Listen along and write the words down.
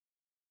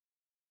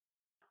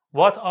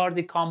What are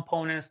the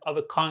components of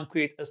a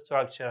concrete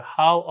structure?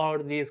 How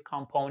are these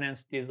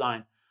components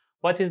designed?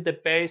 What is the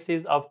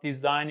basis of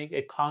designing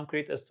a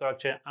concrete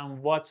structure, and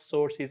what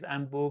sources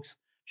and books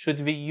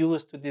should we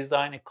use to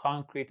design a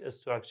concrete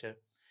structure?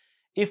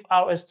 If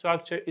our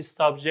structure is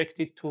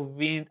subjected to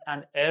wind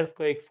and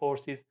earthquake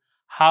forces,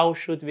 how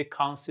should we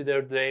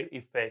consider their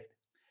effect?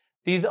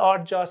 These are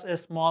just a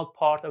small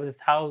part of the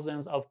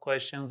thousands of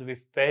questions we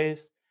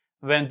face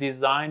when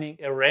designing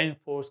a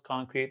reinforced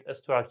concrete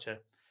structure.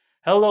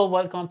 Hello,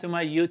 welcome to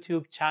my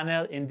YouTube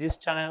channel. In this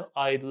channel,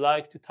 I'd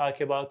like to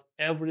talk about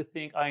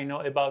everything I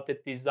know about the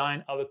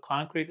design of a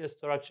concrete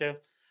structure,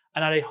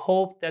 and I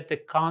hope that the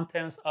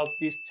contents of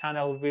this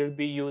channel will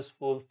be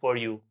useful for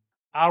you.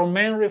 Our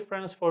main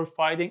reference for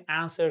finding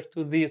answers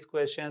to these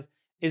questions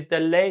is the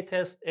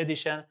latest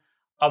edition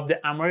of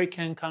the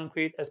American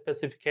Concrete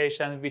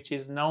Specification, which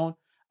is known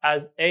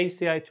as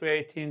ACI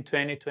 318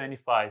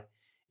 2025.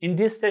 In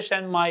this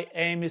session, my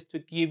aim is to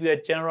give you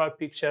a general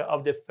picture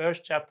of the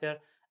first chapter,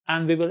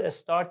 and we will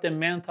start the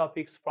main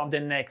topics from the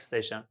next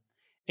session.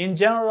 In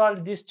general,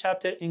 this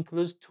chapter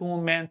includes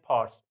two main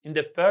parts. In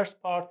the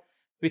first part,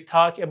 we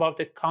talk about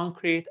the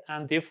concrete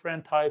and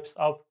different types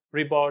of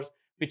rebars,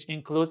 which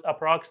includes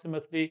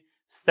approximately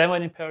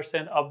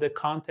 70% of the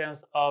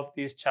contents of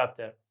this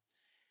chapter.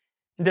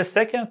 In the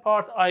second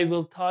part, I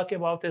will talk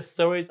about a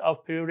series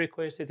of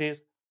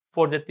prerequisites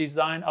for the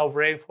design of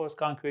reinforced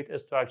concrete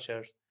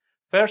structures.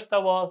 First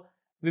of all,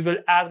 we will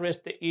address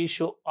the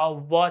issue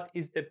of what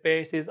is the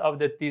basis of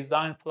the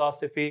design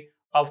philosophy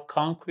of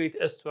concrete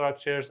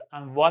structures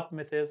and what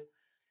methods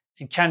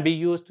can be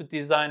used to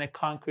design a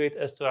concrete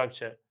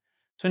structure.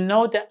 To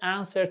know the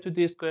answer to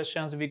these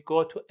questions, we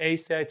go to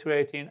ACI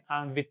 318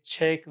 and we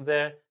check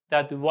there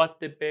that what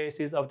the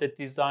basis of the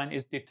design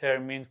is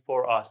determined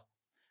for us.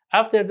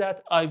 After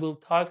that, I will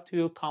talk to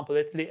you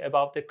completely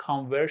about the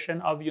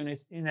conversion of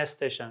units in a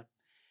session.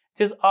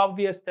 It is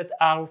obvious that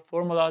our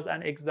formulas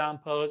and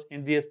examples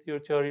in these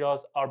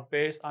tutorials are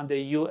based on the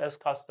US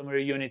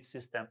customary unit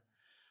system.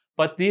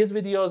 But these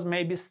videos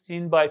may be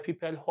seen by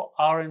people who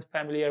aren't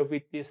familiar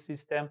with this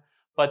system,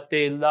 but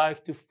they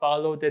like to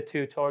follow the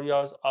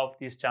tutorials of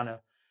this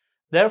channel.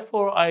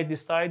 Therefore, I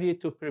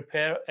decided to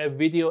prepare a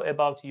video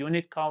about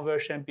unit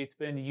conversion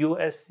between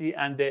USC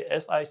and the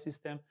SI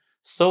system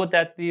so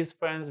that these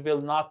friends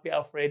will not be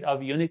afraid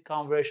of unit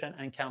conversion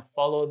and can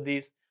follow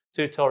these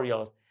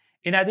tutorials.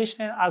 In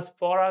addition, as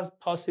far as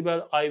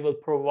possible, I will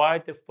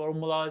provide the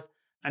formulas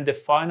and the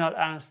final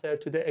answer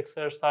to the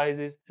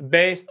exercises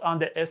based on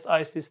the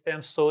SI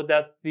system so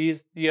that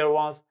these dear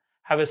ones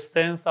have a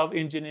sense of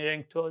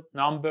engineering to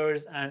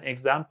numbers and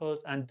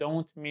examples and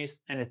don't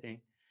miss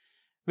anything.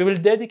 We will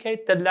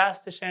dedicate the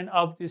last session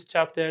of this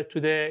chapter to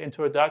the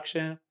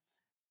introduction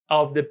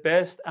of the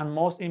best and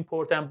most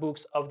important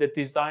books of the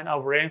design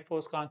of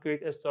reinforced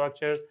concrete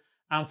structures,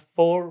 and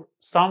for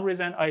some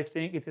reason I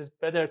think it is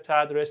better to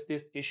address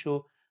this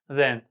issue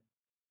then.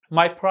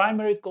 My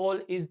primary goal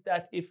is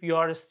that if you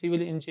are a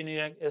civil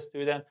engineering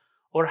student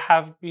or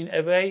have been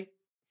away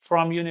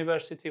from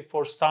university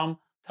for some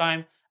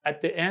time,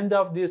 at the end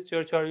of these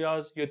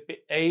tutorials, you'd be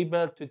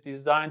able to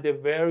design the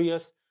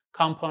various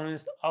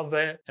components of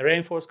a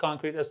reinforced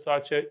concrete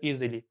structure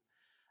easily.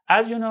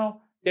 As you know,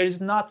 there is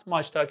not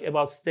much talk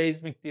about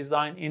seismic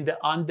design in the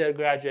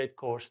undergraduate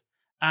course,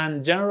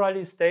 and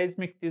generally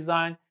seismic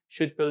design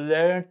should be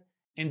learned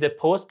in the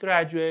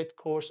postgraduate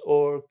course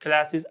or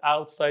classes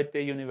outside the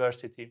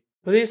university.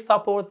 Please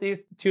support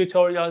these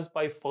tutorials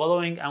by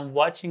following and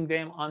watching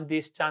them on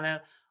this channel.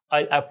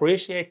 I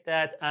appreciate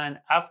that, and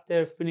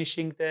after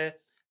finishing the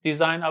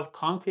design of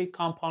concrete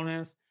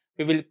components,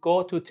 we will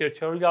go to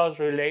tutorials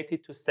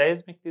related to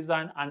seismic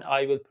design, and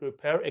I will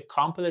prepare a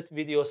complete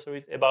video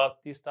series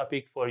about this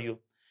topic for you.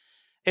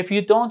 If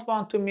you don't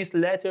want to miss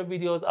later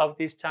videos of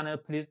this channel,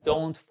 please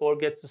don't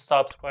forget to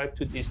subscribe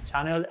to this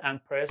channel and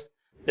press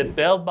the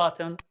bell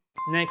button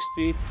next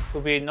to it to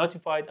be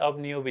notified of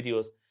new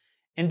videos.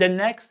 In the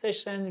next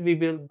session, we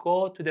will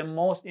go to the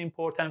most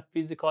important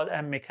physical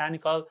and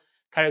mechanical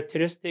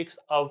characteristics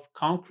of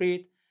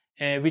concrete,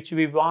 which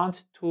we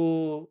want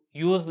to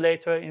use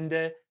later in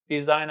the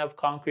design of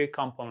concrete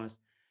components.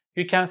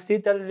 You can see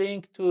the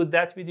link to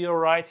that video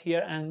right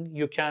here, and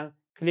you can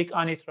click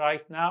on it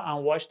right now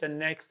and watch the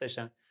next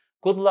session.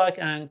 Good luck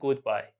and goodbye.